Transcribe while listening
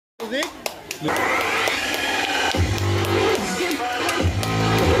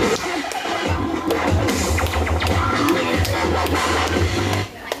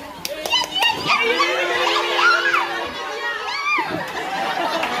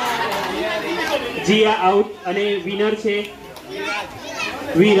जिया out અને winner છે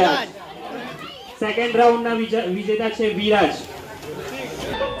Viraj. Second રાઉન્ડના વિજેતા છે વિરાજ।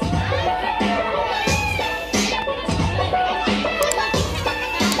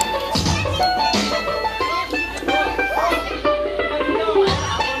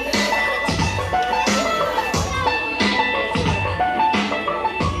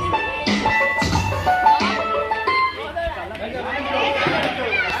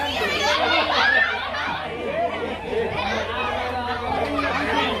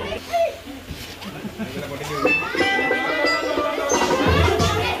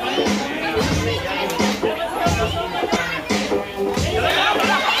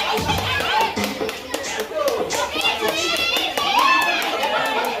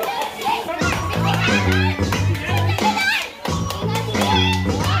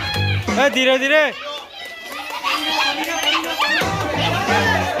 धीरे धीरे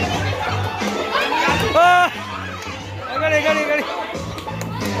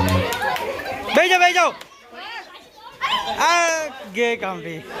बैठ जाओ गे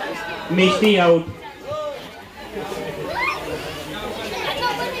काउंटी मिस्टी आउट।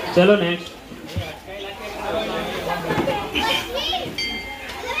 चलो नेक्स्ट।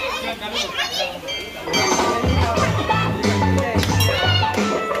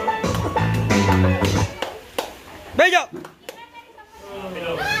 बैठ जाओ।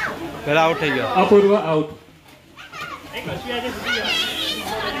 पहला आउट થઈ ગયો। અપૂર્વ આઉટ।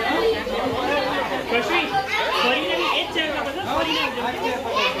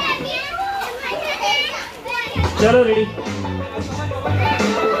 चलो रेडी।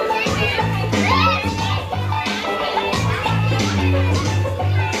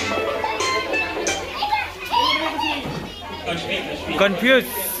 कंफ्यूज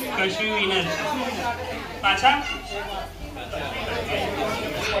कश्मी विनर पाछा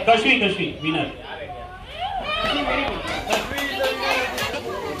कश्मी विनर।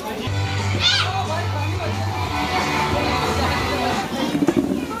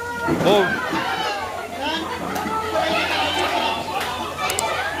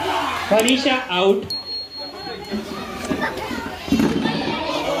 फनीशा आउट।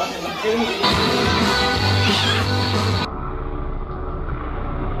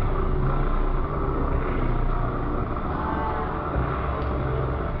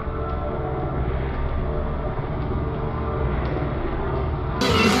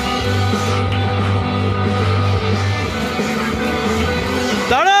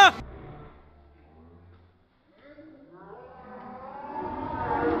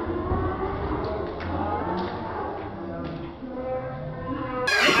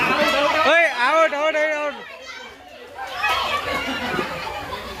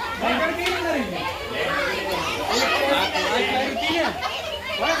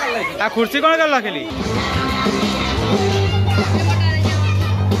 आ कुर्सी कौन कर खेली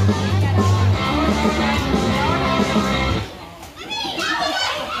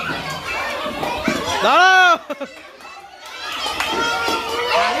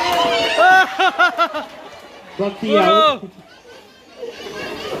भक्ति out.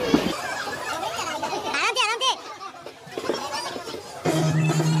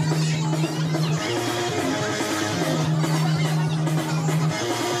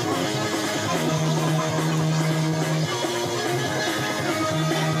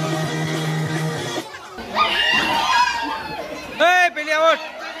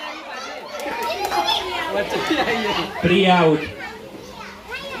 Three out.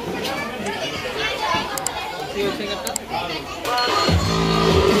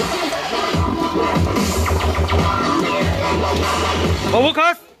 Babu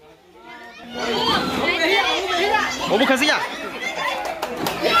khas. Babu khasiya.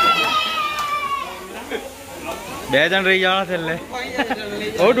 બે જણ રહી જવાના છેલ્લે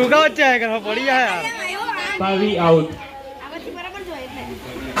બહુ ટૂંકા વચ્ચે है कर पड़ी है यार। पावी आउट।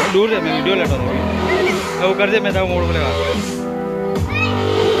 दूर है मैं वीडियो लेता हूँ वो कर दे मैं था मोड़ बोलेगा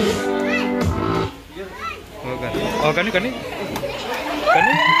वो कर और करनी करनी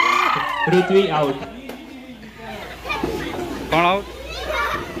करनी। पृथ्वी आउट। कौन आउट?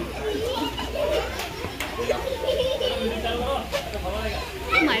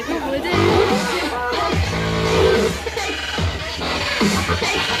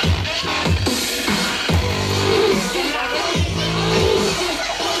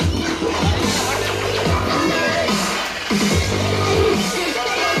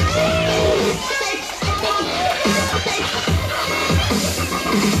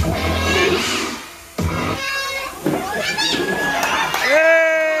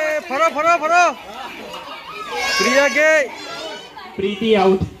 ફરો પ્રિયા કે પ્રીતિ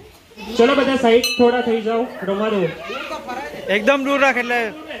આઉટ. ચલો બધા સાઈડ થોડા થઈ જાઓ, રમવા દો. એકદમ દૂર રાખ એટલે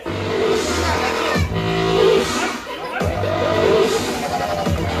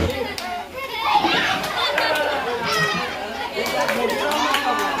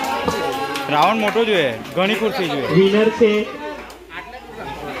રાઉન્ડ મોટો જોઈએ, ઘણી ખુરશી જોઈએ. વિનર છે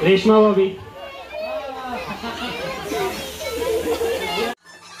રેશમા ભાભી.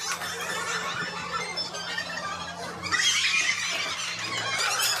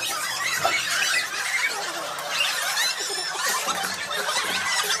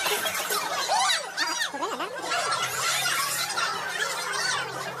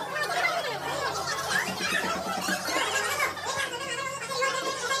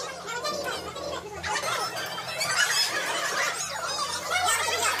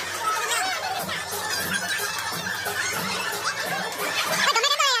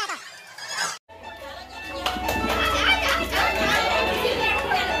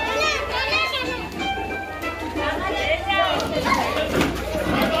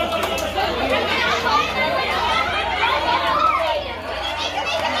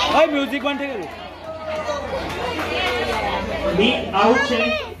 म्यूजिक बंद करो. બી આઉટ છે.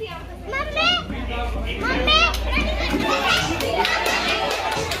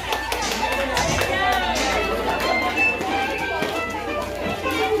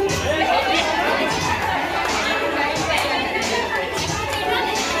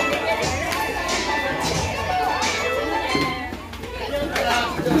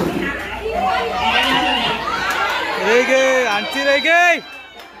 रह गई आंटी रह गई.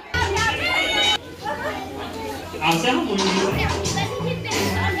 આવશે હું બોલું.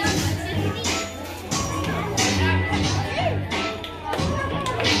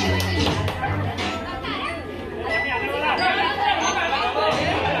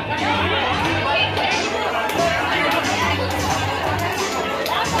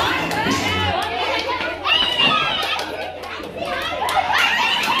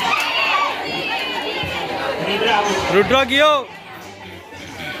 रुद्र गयो.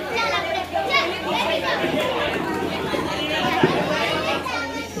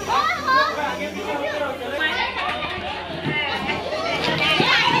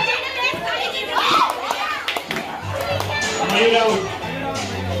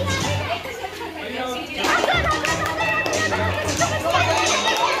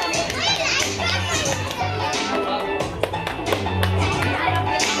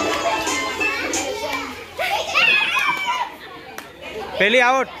 पहली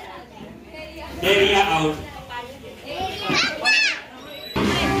आउट. Area out.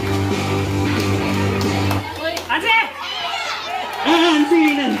 આંસી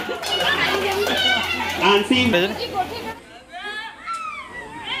વિનર. આંસી.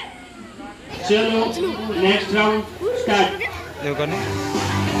 ચલો નેક્સ્ટ રાઉન્ડ સ્ટાર્ટ. એવું કરને.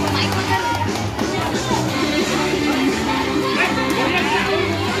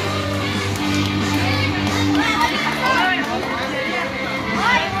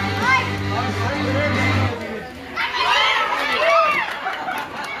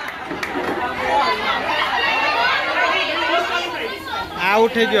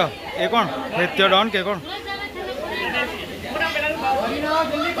 आउट થઈ ગયો. એ કોણ? નિત્ય ડોન કે કોણ?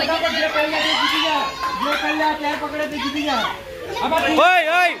 ઓય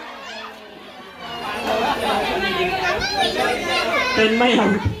ઓય તન્મય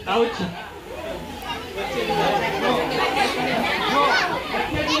આઉટ. આઉટ છે.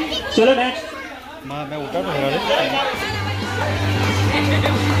 ચલો નેક્સ્ટ. मैं उठा तो है.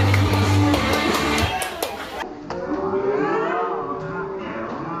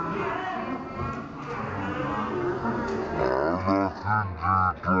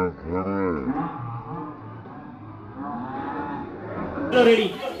 चलो रेडी.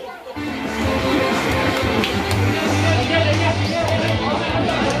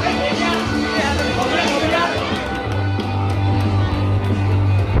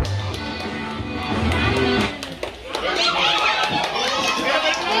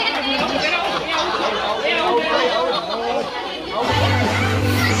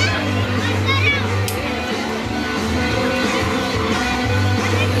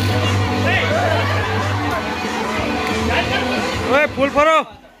 ओए फूल फरो.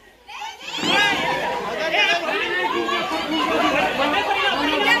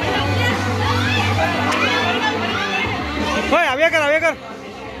 ओए आवे कर आवे कर.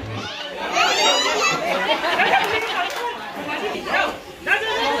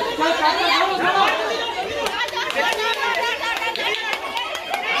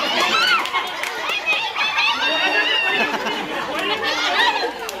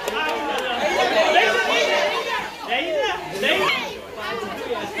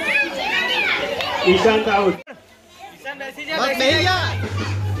 ईशांत आउट बस नहीं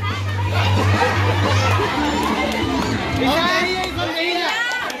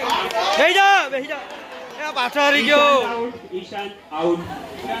जा बेही जा ए पाछा हरी गयो ईशांत आउट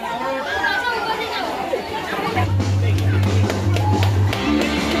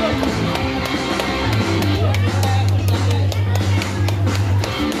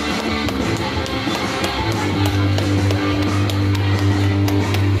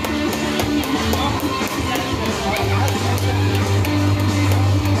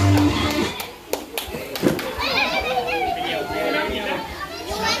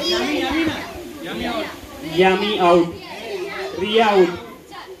यामी आउट रिया आउट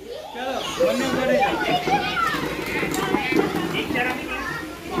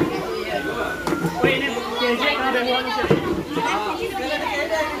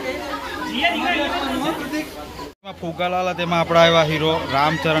ફુગાલાલ તેમાં આપણા એવા હીરો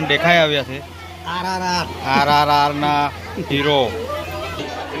રામચરણ દેખાઈ આવ્યા છે આરઆરઆર ના હીરો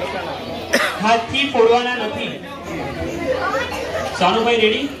હાથથી ફોડવાના નથી સાનુભાઈ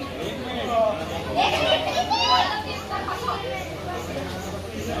રેડી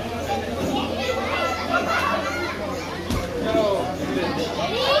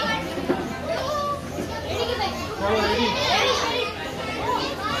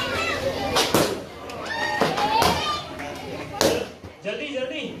जल्दी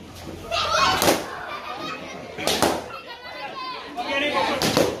जल्दी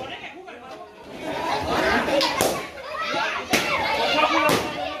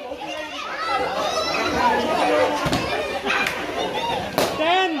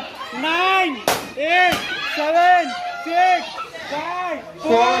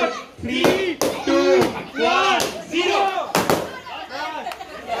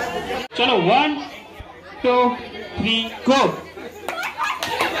चलो 1 2 3 गो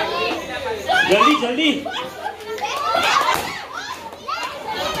जल्दी जल्दी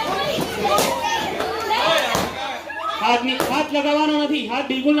हाथ लगावानो नहीं हाथ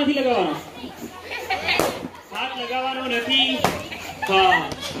बिल्कुल नहीं लगावानो हाथ लगावानो नहीं हाँ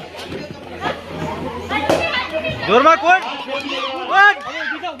जोर में कौन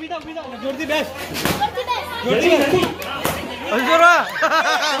जल्दी जल्दी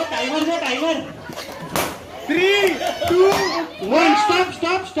टाइमर से टाइमर 3 2 1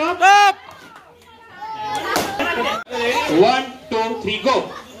 स्टॉप 1 2 3 गो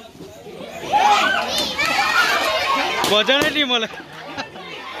वजन नहीं મળે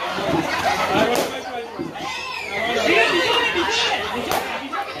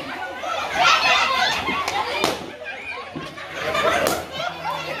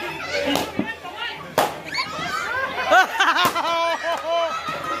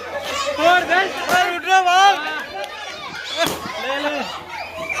और बस और उठ रहा भाग ले ले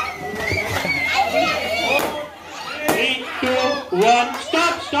 3 2 1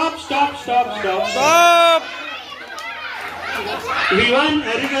 स्टॉप विवान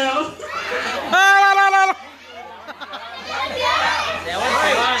हरी गयो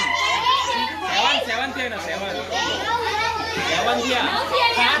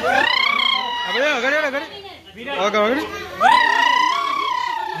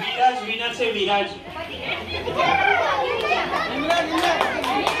विराज विनर से विराज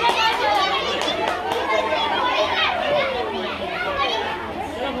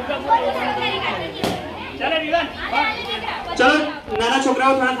चलो नाना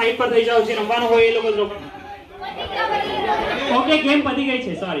छोकराओ थोड़ा साइड पर થઈ જાવ છે રમવાનું હોય એ લોકો જ રમો ઓકે ગેમ પતી ગઈ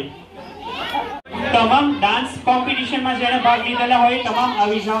છે સોરી તમામ ડાન્સ કોમ્પિટિશન માં જેણે ભાગ લીધેલા હોય તમામ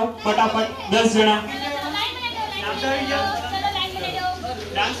આવી જાઓ ફટાફટ 10 જણા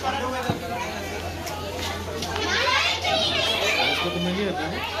ડાન્સ કરો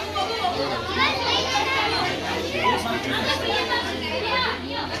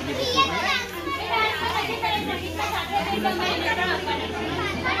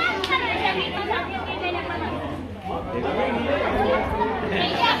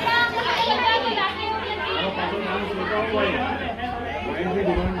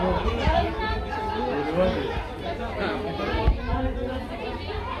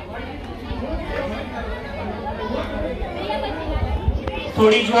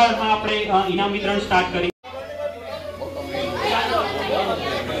थोड़ी जो આપણે ઇનામ વિતરણ સ્ટાર્ટ કરી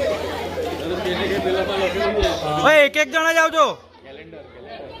ઓય એક એક જણા જાવ છો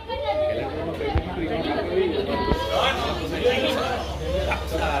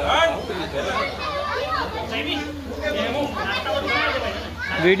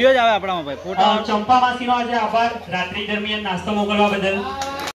वीडियो જ આવે આપણામાં ભાઈ ફોટો ચંપા માસીનો આજે આભાર રાત્રિ દરમિયાન નાસ્તો મોકલવા બદલ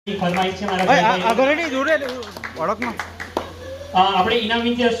ફરમાઈશ છે મારા ભાઈ આગળ રેડી જોડે ઓળખનો આપણે ઇનામ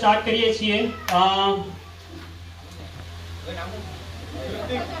વિશે સ્ટાર્ટ કરીએ છીએ.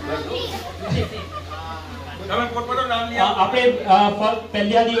 આપણે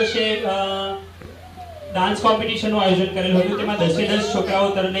પહેલા દિવસે ડાન્સ કોમ્પિટિશનનું આયોજન કરેલું હતું. તેમાં 10 છોકરાઓ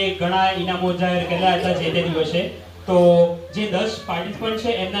તરફે ઘણા ઇનામો જાહેર કરેલા હતા જે તે દિવસે. તો જે 10 પાર્ટિસિપન્ટ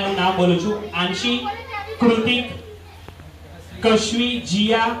છે એમના હું નામ બોલું છું. આંશી, કૃતિક, કશ્વી,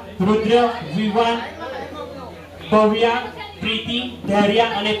 જીયા, રુદ્ર, વિવાન, ભવ્યા, પ્રીતિ, ધૈર્ય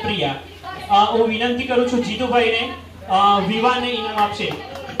અને પ્રિયા. હું વિનંતી કરું છું જીતુભાઈને વિવાનને ઇનામ આપશે.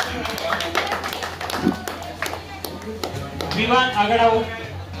 વિવાન આગળ આવો.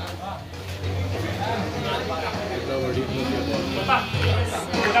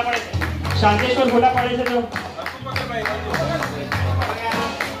 શાંતેશ્વર ફોટા પાડે છે તો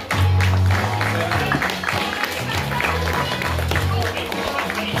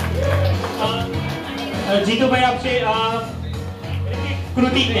જીતુભાઈ આપશે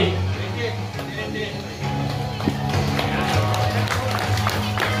કૃતિકને.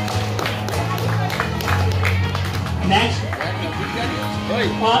 નેક્સ્ટ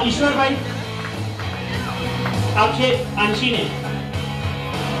ઈશ્વરભાઈ આપશે આંશીને.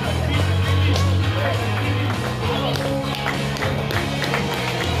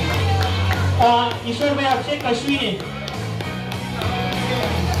 ઈશ્વરભાઈ આપશે કશ્વીને.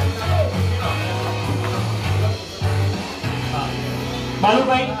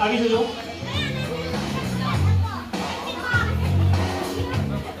 બાલુભાઈ આવી જજો.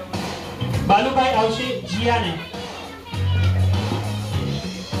 બાલુભાઈ આવશે જીયાને.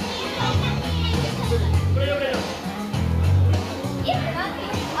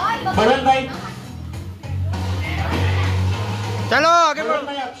 બળવંતભાઈ चलो आगे बढ़ो.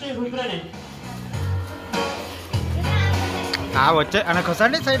 બળવંતભાઈ આપશે રુદ્રને. हाँ वच्चे અને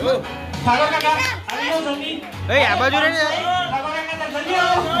ખસાની સાઈડ માં ઠાકોર કાકા આવી જાઓ જલ્દી. એ આ બાજુ રે. ઠાકોર કાકા જલ્દી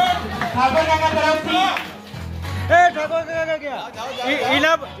આવો. ઠાકોર કાકા તરફથી એ ઠાકોર કાકા ગયા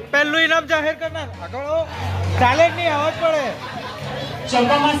ઇનામ પહેલું ઇનામ જાહેર કરનાર આગળ ચાલે જ નહીં આવાજ પડે.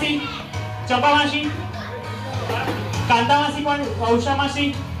 ચંપા માસી, ચંપા માસી, કાંતા માસી પણ, ઉષા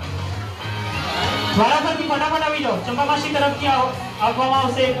માસી દ્વારાથી ફટાફટ આવી જાઓ. ચંપા માસી તરફથી આપવામાં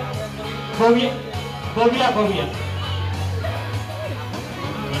આવશે ભવ્ય.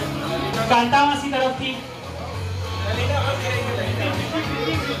 કાંતા માસી તરફથી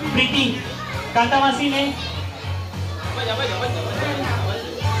પ્રીતિ. કાંતા માસીને,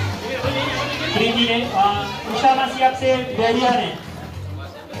 પ્રીતિને. ઉષા માસી આપશે ધૈર્યને.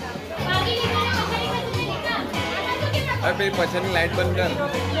 अरे मेरी पछाड़ी लाइट बंद कर.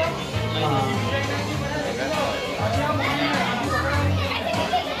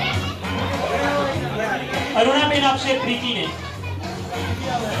 अरुणाबेन आपसे प्रीति ने.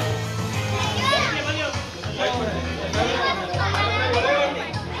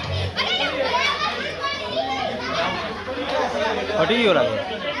 हटी हो रहा है.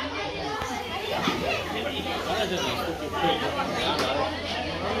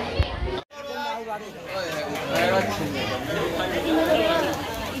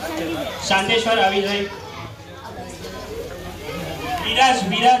 शांतेश्वर આવી જાય. Viraj,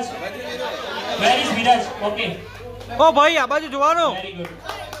 Viraj. Where is Viraj? Okay. ઓ ભાઈ આ બાજુ જોવાનો. Very good.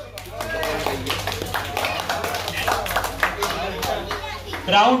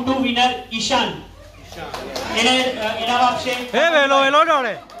 રાઉન્ડ 2 વિનર ઈશાન. એને ઇનામ આપશે. એ વેલો વેલો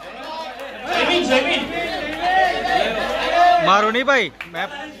ડોળે. જયમીન. મારું નહીં ભાઈ. મેં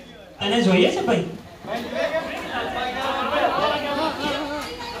તને જોઈએ છે ભાઈ.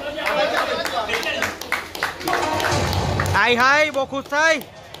 હાય હાય બહુ ખુશ થાય.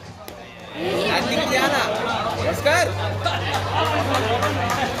 नमस्कार.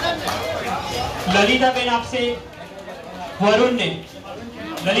 લલિતાબેન આપશે વરુણને.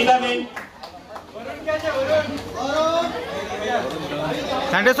 લલિતાબેન.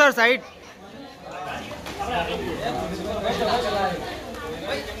 સાંડેશ્વર સાઈડ.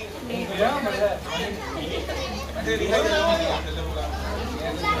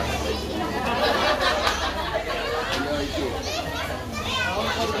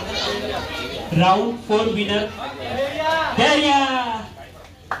 રાઉન્ડ 4 વિનર ધૈર્ય.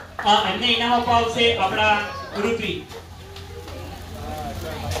 એમને ઇનામ આપવા આવશે આપણા ઋત્વી.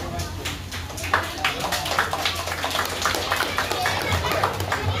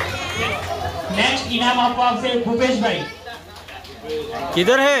 નેક્સ્ટ ઇનામ આપવા આવશે ભૂપેશભાઈ.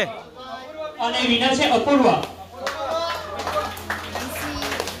 કિધર હે? અને વિનર છે અપૂર્વા.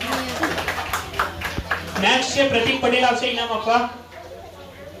 નેક્સ્ટ છે પ્રતિક પટેલ આવશે ઇનામ આપવા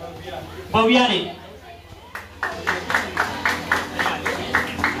ભવ્યાને.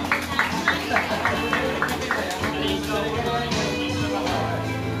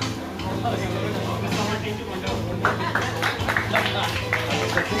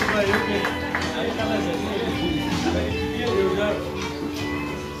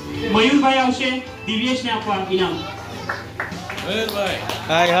 हिमांशुभाई આવશે દિવ્યેશને આપવા ઇનામ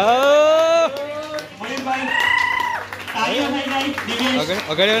હાય હો મયુરભાઈ તાળીઓ થઈ જાય દિવ્યેશ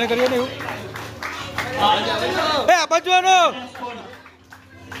અગડે કરીએ ને એવું એ આ બાજુનો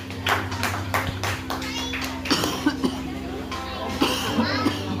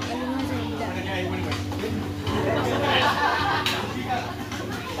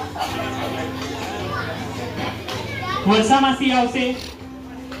વર્ષા માસી આવશે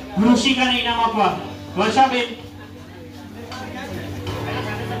ઋષિકાને ઇનામ આપવા વર્ષાબેન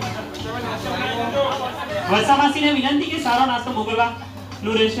વર્ષા માસીને વિનંતી કે સારો નાસ્તો મોકલવા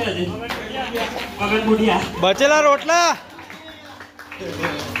નું રહેશે આજે મગન બુઢિયા બચેલા રોટલા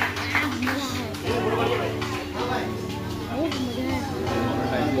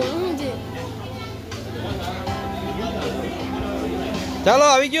ચાલો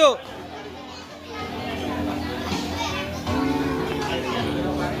આવી ગયો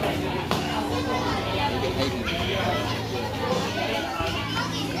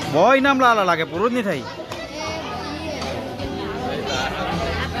બહુ ઇનામ લાલા લાગે પૂરું જ નહીં થઈ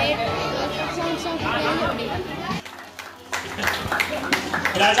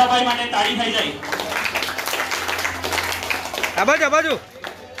રાજાભાઈ માટે તાળી થઈ જાય આ બાજુ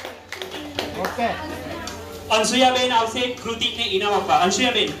ઓકે અંશુયાબેન આવશે કૃતિકને ઇનામ આપવા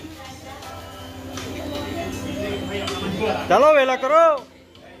અંશુયાબેન ચાલો વેલા કરો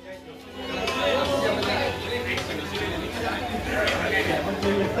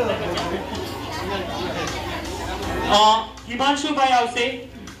हिमांशुभाई આવશે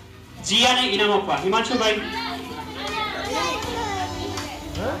જીયાને ઇનામ આપવા हिमांशुभाई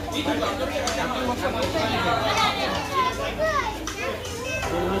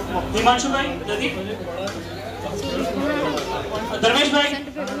हिमांशुभाई जल्दी धर्मेशभाई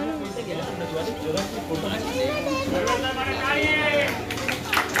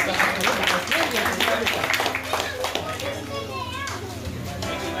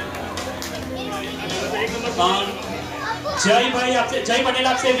जय भाई आपसे जय पटेल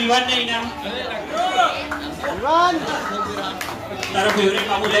आपसे विवान ने इनाम विवान तारा फेवरेट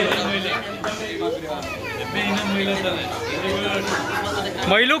कामू ले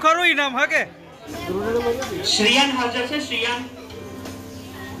મહિલું ખરું ઇનામ હા કે श्रियान हाजर છે श्रियान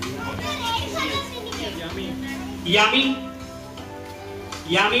यामी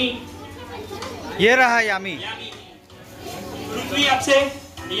यामी ये रहा यामी पृथ्वी आपसे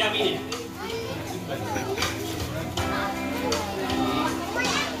यामी ने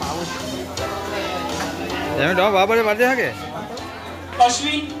તમે ડો બાબા મારજે હા કે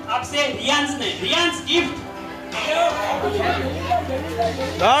अश्विन आपसे रियांस ने रियांस गिफ्ट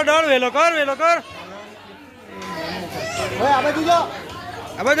ડોળ વેલો કર ઓય આ બાજુ જો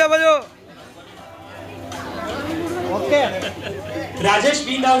આ બાજુ ઓકે राजेश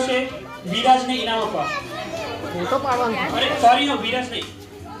बिंद આવશે વિરાજ ને ઇનામ આપવા ફોટો પાડવાનો અરે સોરી નો વિરાજ નહીં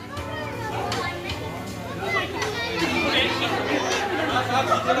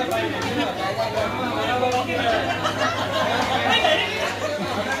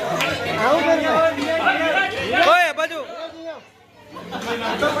આવું કર ઓય આ બાજુ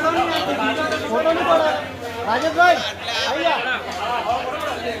ફોટો નહીં પડે રાજેશભાઈ આવી જા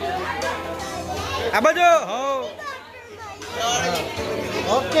આ બાજુ હો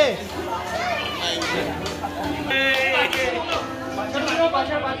ઓકે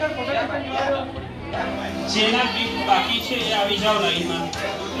જેના ગિફ્ટ બાકી છે એ આવી જાવ લાઈનમાં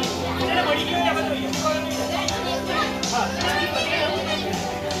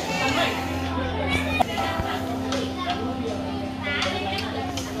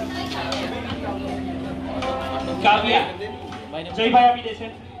કાવ્યા જયભાઈ આપી દે છે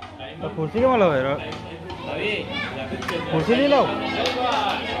ખુરશી કેમ લો હેરો ખુરશી નહીં લો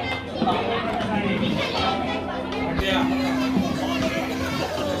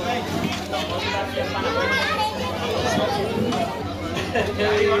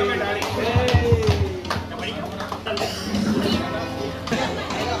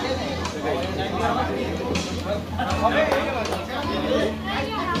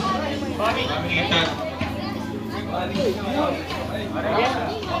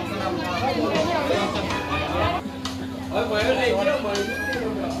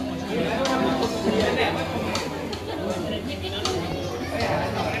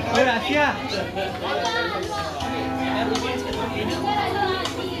Gracias.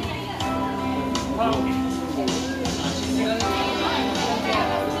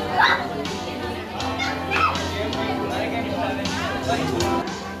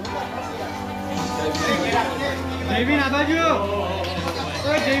 Jaimin, apa ju?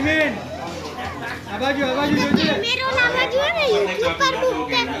 Oh, Jaimin. આ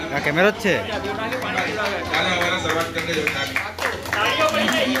કેમેરો જ છે.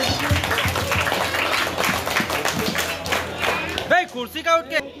 ભાઈ ખુરશી કા ઉઠ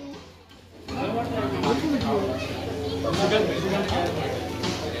કે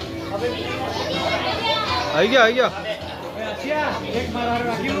આવી ગયો.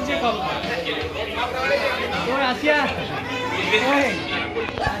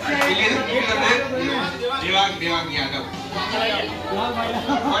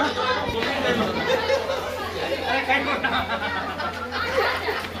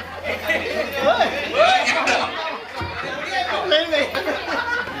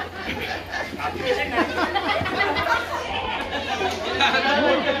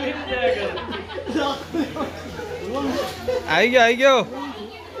 આવી ગયો.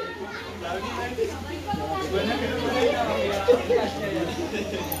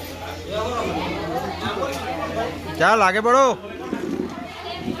 ચાલ આગે બઢો.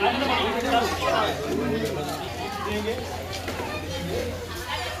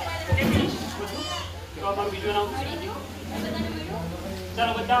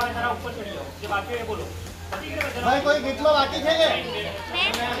 ચાલો બધા હવે તારા ઉપર ચડી જાઓ. જે બાકી હોય બોલો. ભાઈ કોઈ ગીતલો બાકી છે કે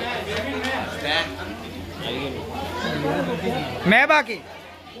મેં બાકી.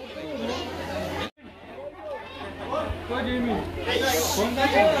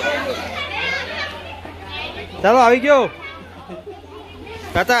 ચાલો આવી ગયો.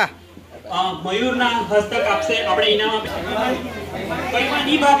 તાતા મયુરના હસ્તક આપશે આપણે ઇનામ કઈમાં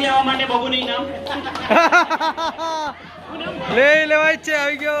નહીં ભાગ લેવા માટે બબુને ઇનામ લેવાય છે.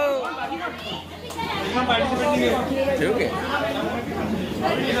 આવી ગયો.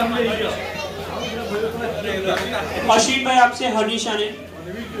 અશ્વિનભાઈ આપશે હર્નિશાને.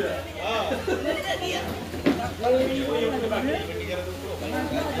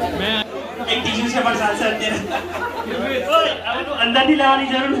 એક ટીચર છે પણ સાથે અત્યારે અંદરથી લેવાની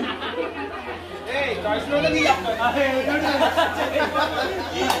જરૂર નથી.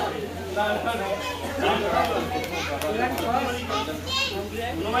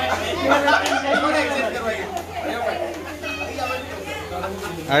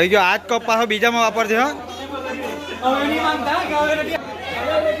 આવી ગયો. આજ કપ પાછો બીજામાં વાપરજે. હા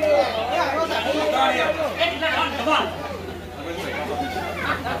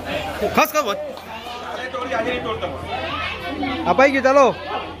ખસ કર અપાઈ ગયું. ચાલો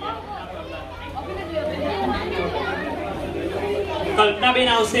કલ્પનાબેન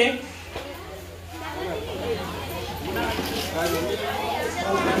આવશે.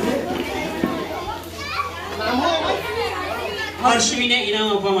 હર્ષવીને ઇનામ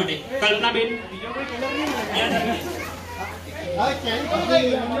આપવા માટે કલ્પનાબેન.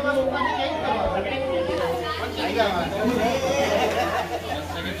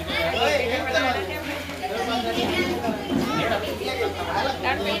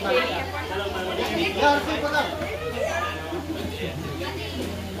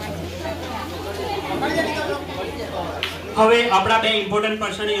 હવે આપણા બે ઇમ્પોર્ટન્ટ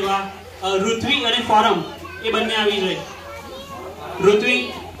પર્સન એવા ઋત્વી અને ફોરમ એ બંને આવી જોઈએ. ઋત્વી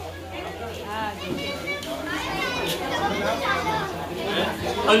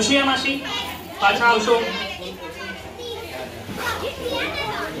અંશિયા માસી પાછા આવશો.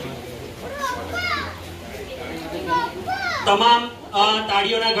 તમામ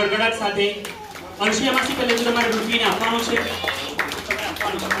તાળીઓના ગડગડાટ સાથે અંશિયા માસી પહેલે તો તમારે ઋત્વીને આપવાનું છે.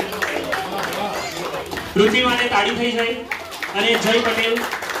 ઋત્વી માટે તાળી થઈ જાય અને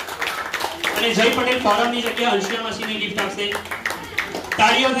જય પટેલ ફોરમની જગ્યાએ અંશિયા માસીને ગિફ્ટ આપશે.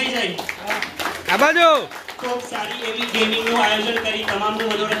 તાળીઓ થઈ જાય. આ બાજુ ખૂબ સારી એવી ગેમિંગનું આયોજન કરી તમામનું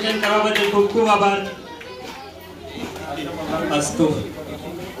મનોરંજન કરવા બદલ ખૂબ ખૂબ આભાર. અસ્તુ.